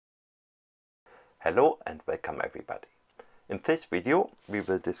Hello and welcome everybody. In this video we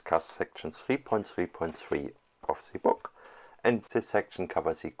will discuss section 3.3.3 of the book, and this section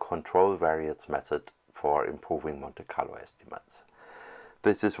covers the control variance method for improving Monte Carlo estimates.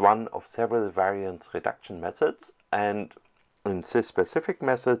 This is one of several variance reduction methods, and in this specific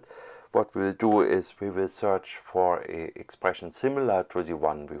method what we'll do is we will search for an expression similar to the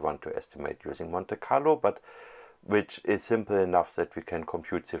one we want to estimate using Monte Carlo, but which is simple enough that we can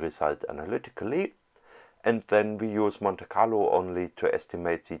compute the result analytically, and then we use Monte Carlo only to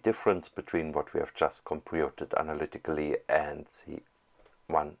estimate the difference between what we have just computed analytically and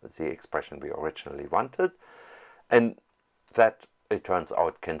the expression we originally wanted, and that, it turns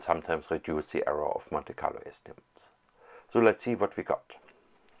out, can sometimes reduce the error of Monte Carlo estimates. So let's see what we got.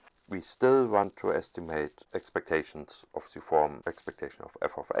 We still want to estimate expectations of the form expectation of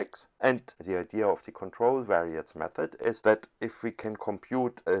f of x, and the idea of the control variance method is that if we can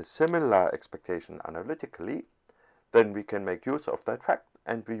compute a similar expectation analytically, then we can make use of that fact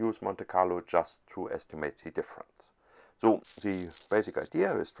and we use Monte Carlo just to estimate the difference. So the basic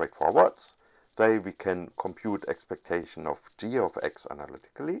idea is straightforward. Then we can compute expectation of g of x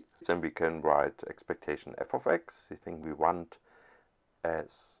analytically, then we can write expectation f of x, the thing we want,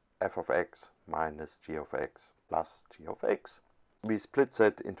 as f of x minus g of x plus g of x. We split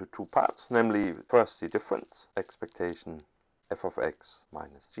that into two parts, namely first the difference, expectation f of x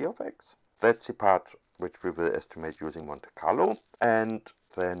minus g of x. That's the part which we will estimate using Monte Carlo, and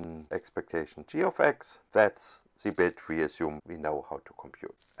then expectation g of x, that's the bit we assume we know how to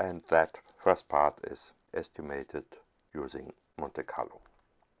compute. And that first part is estimated using Monte Carlo.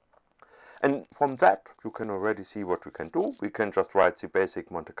 And from that, you can already see what we can do. We can just write the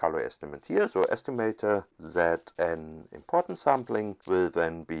basic Monte Carlo estimate here. So estimator that an importance sampling will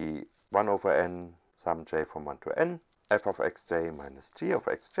then be 1 over n sum j from 1 to n, f of xj minus g of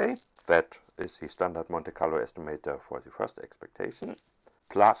xj. That is the standard Monte Carlo estimator for the first expectation,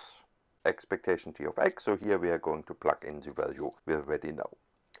 plus expectation g of x. So here we are going to plug in the value we already know.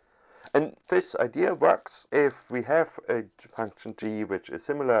 And this idea works if we have a function g which is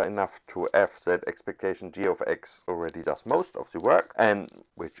similar enough to f that expectation g of x already does most of the work, and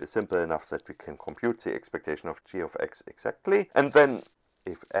which is simple enough that we can compute the expectation of g of x exactly. And then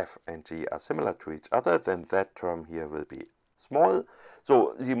if f and g are similar to each other, then that term here will be small.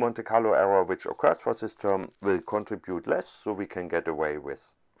 So the Monte Carlo error which occurs for this term will contribute less, so we can get away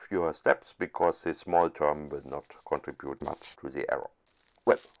with fewer steps because this small term will not contribute much to the error.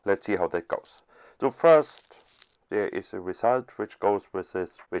 Well, let's see how that goes. So first, there is a result which goes with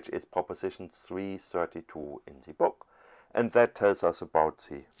this, which is proposition 332 in the book, and that tells us about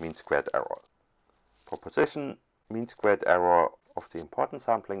the mean squared error. Proposition mean squared error of the importance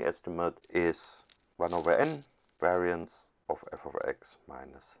sampling estimate is 1 over n variance of f of x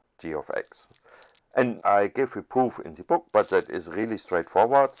minus g of x. And I give a proof in the book, but that is really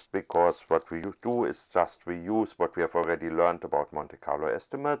straightforward, because what we do is just reuse what we have already learned about Monte Carlo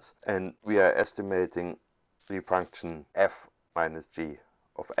estimates, and we are estimating the function f minus g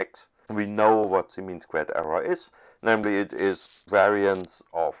of x. We know what the mean squared error is, namely it is variance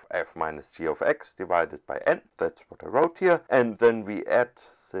of f minus g of x divided by n. That's what I wrote here, and then we add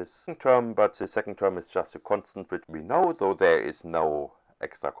this term, but the second term is just a constant which we know, though there is no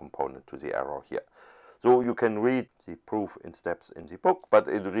extra component to the error here. So you can read the proof in steps in the book, but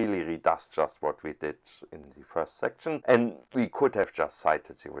it really does just what we did in the first section, and we could have just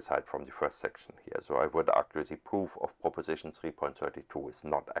cited the result from the first section here. So I would argue the proof of proposition 3.32 is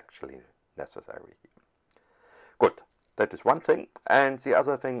not actually necessary here. Good, that is one thing, and the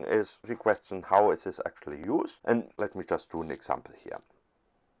other thing is the question, how is this actually used? And let me just do an example here.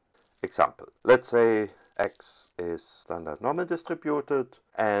 Example, let's say x is standard normal distributed,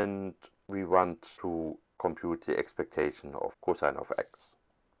 and we want to compute the expectation of cosine of x.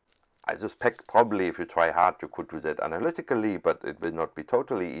 I suspect probably if you try hard you could do that analytically, but it will not be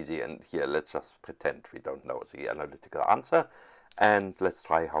totally easy, and here let's just pretend we don't know the analytical answer, and let's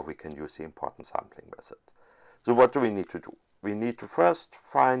try how we can use the importance sampling method. So what do we need to do? We need to first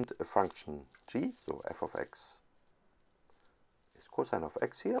find a function g, so f of x is cosine of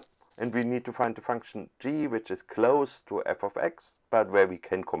x here. And we need to find the function g which is close to f of x, but where we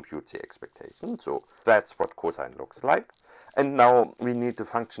can compute the expectation. So that's what cosine looks like. And now we need the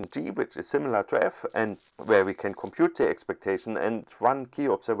function g which is similar to f and where we can compute the expectation. And one key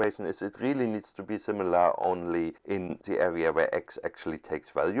observation is it really needs to be similar only in the area where x actually takes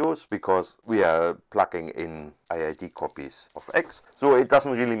values, because we are plugging in IID copies of x. So it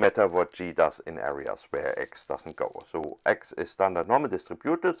doesn't really matter what g does in areas where x doesn't go. So x is standard normal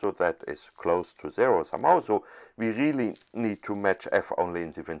distributed, so that is close to 0 somehow. So we really need to match f only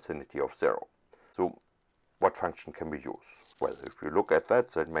in the vicinity of 0. So what function can we use? Well, if you look at that,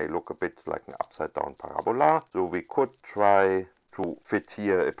 that may look a bit like an upside down parabola. So we could try to fit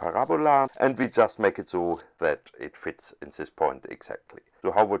here a parabola, and we just make it so that it fits in this point exactly.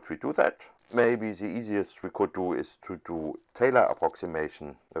 So how would we do that? Maybe the easiest we could do is to do Taylor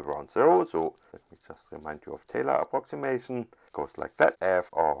approximation around 0. So let me just remind you of Taylor approximation. It goes like that. F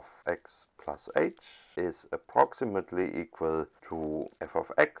of x plus h is approximately equal to f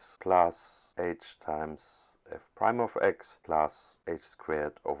of x plus h times f prime of x plus h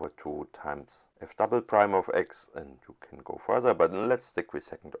squared over 2 times f double prime of x, and you can go further, but let's stick with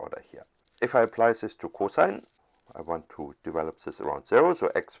second order here. If I apply this to cosine, I want to develop this around 0,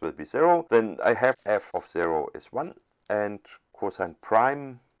 so x will be 0. Then I have f of 0 is 1, and cosine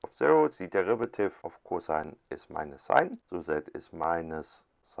prime of 0, the derivative of cosine is minus sine, so that is minus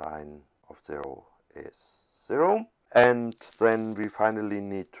sine of 0 is 0. And then we finally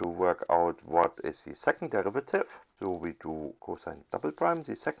need to work out what is the second derivative. So we do cosine double prime.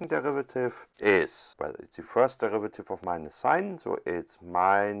 The second derivative is, well, it's the first derivative of minus sine, so it's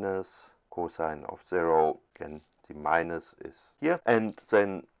minus cosine of 0. Again, the minus is here. And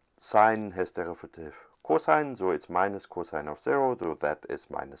then sine has derivative cosine, so it's minus cosine of 0, so that is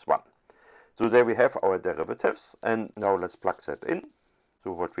minus 1. So there we have our derivatives, and now let's plug that in.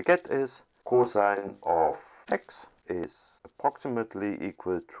 So what we get is cosine of x is approximately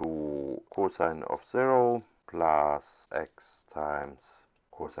equal to cosine of 0 plus x times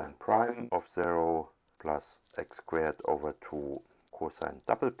cosine prime of 0 plus x squared over 2 cosine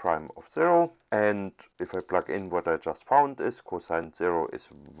double prime of 0. And if I plug in what I just found is cosine 0 is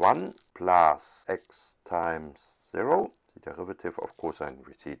 1 plus x times 0. The derivative of cosine,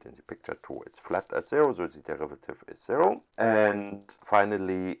 we see it in the picture too, it's flat at 0, so the derivative is 0. And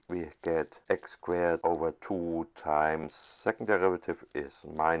finally we get x squared over 2 times second derivative is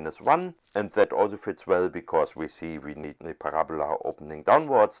minus 1. And that also fits well because we see we need a parabola opening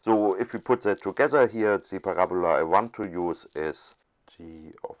downwards. So if we put that together here, the parabola I want to use is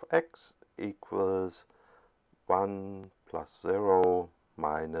g of x equals 1 plus 0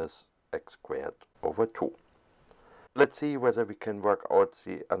 minus x squared over 2. Let's see whether we can work out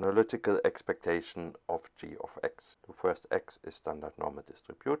the analytical expectation of g of x. So first, x is standard normal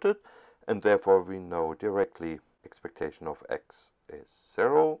distributed, and therefore we know directly expectation of x is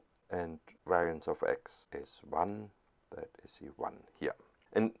 0 and variance of x is 1. That is the 1 here.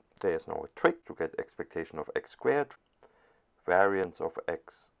 And there's now a trick to get expectation of x squared. Variance of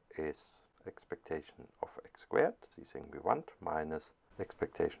x is expectation of x squared, the thing we want, minus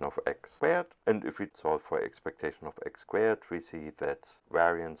expectation of x squared. And if we solve for expectation of x squared, we see that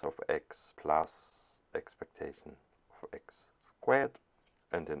variance of x plus expectation of x squared,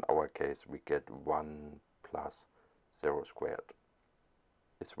 and in our case we get 1 plus 0 squared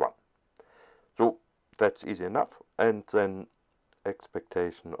is 1. So that's easy enough. And then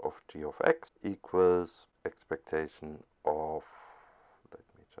expectation of g of x equals expectation of, let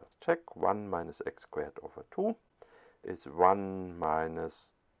me just check, 1 minus x squared over 2 is 1 minus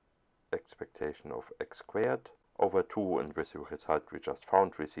expectation of x squared over 2, and with the result we just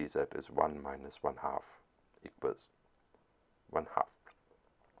found, we see that is 1 minus 1/2 equals 1/2.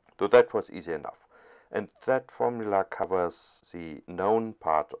 So that was easy enough. And that formula covers the known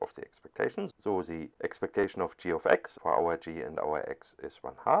part of the expectations. So the expectation of g of x for our g and our x is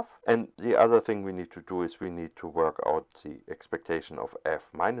 1/2. And the other thing we need to do is we need to work out the expectation of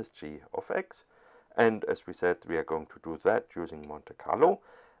f minus g of x. And as we said, we are going to do that using Monte Carlo,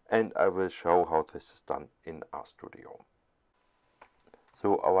 and I will show how this is done in RStudio.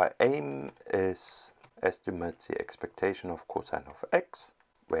 So our aim is estimate the expectation of cosine of x,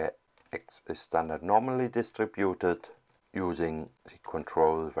 where x is standard normally distributed using the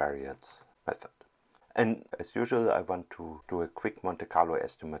control variates method. And as usual, I want to do a quick Monte Carlo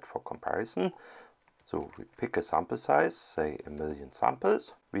estimate for comparison. So we pick a sample size, say 1,000,000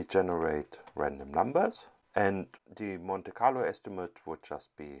 samples. We generate random numbers, and the Monte Carlo estimate would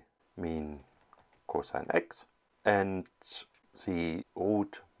just be mean cosine x, and the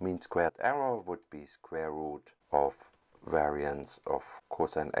root mean squared error would be square root of variance of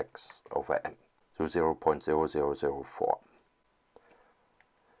cosine x over n, so 0.0004.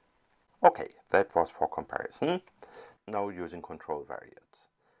 Okay, that was for comparison. Now using control variates.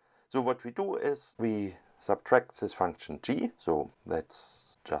 So what we do is we subtract this function g, so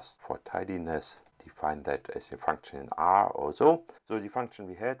let's just for tidiness define that as a function in R also. So the function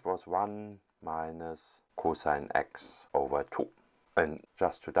we had was 1 minus cosine x over 2. And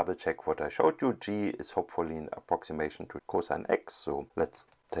just to double check what I showed you, g is hopefully an approximation to cosine x. So let's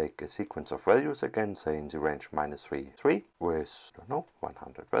take a sequence of values again, say in the range -3, 3 with, I don't know,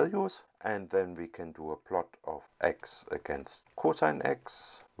 100 values. And then we can do a plot of x against cosine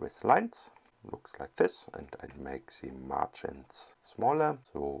x with lines. Looks like this, and I make the margins smaller,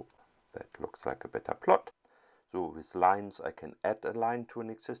 so that looks like a better plot. So with lines I can add a line to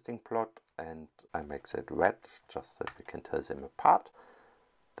an existing plot, and I make that red just so we can tell them apart.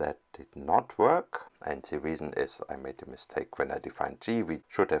 That did not work, and the reason is I made a mistake when I defined g. We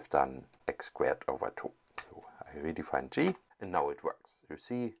should have done x squared over 2. So I redefined g, and now it works. You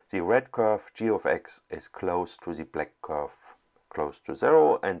see the red curve g of x is close to the black curve, close to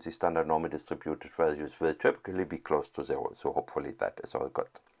 0, and the standard normal distributed values will typically be close to 0. So hopefully that is all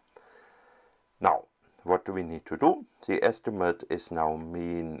good. Now, what do we need to do? The estimate is now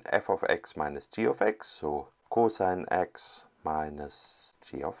mean f of x minus g of x, so cosine x minus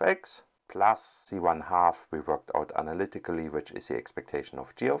g of x plus the 1/2 we worked out analytically, which is the expectation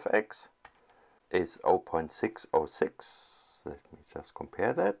of g of x, is 0.606. Let me just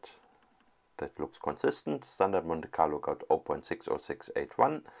compare that. That looks consistent. Standard Monte Carlo got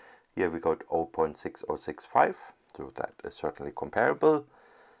 0.60681. Here we got 0.6065, so that is certainly comparable.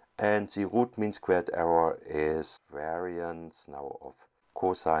 And the root mean squared error is variance now of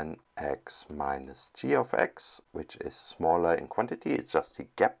cosine x minus g of x, which is smaller in quantity. It's just the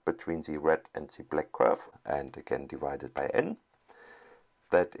gap between the red and the black curve, and again divided by n.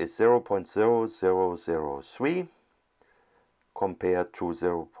 That is 0.0003 compared to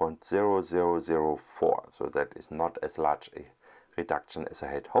 0.0004. So that is not as large a reduction as I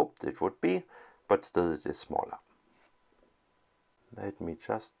had hoped it would be, but still it is smaller. Let me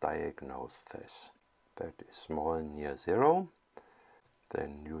just diagnose this. That is small near 0.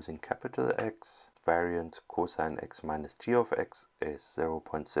 Then using capital X, variance cosine x minus g of x is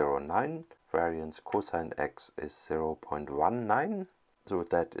 0.09. Variance cosine x is 0.19. So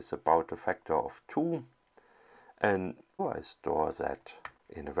that is about a factor of 2. And I store that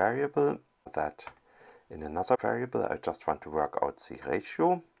in a variable, that in another variable. I just want to work out the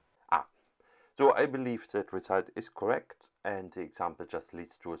ratio. So I believe that result is correct, and the example just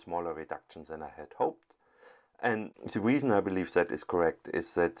leads to a smaller reduction than I had hoped. And the reason I believe that is correct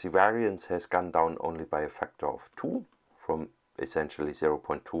is that the variance has gone down only by a factor of 2, from essentially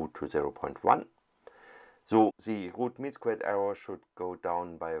 0.2 to 0.1. So the root mean squared error should go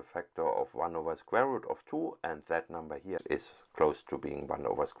down by a factor of 1 over square root of 2, and that number here is close to being 1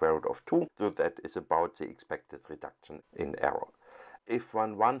 over square root of 2. So that is about the expected reduction in error. If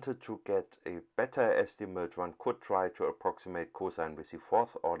one wanted to get a better estimate, one could try to approximate cosine with the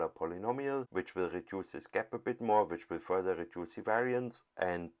 4th order polynomial, which will reduce this gap a bit more, which will further reduce the variance,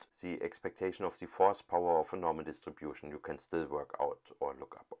 and the expectation of the 4th power of a normal distribution you can still work out or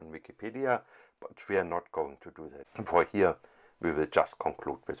look up on Wikipedia, but we are not going to do that. For here, we will just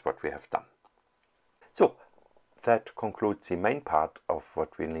conclude with what we have done. So, that concludes the main part of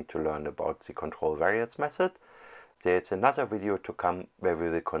what we need to learn about the control variance method. There's another video to come where we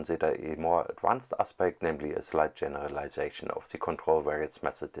will consider a more advanced aspect, namely a slight generalization of the control variance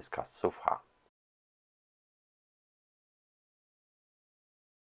method discussed so far.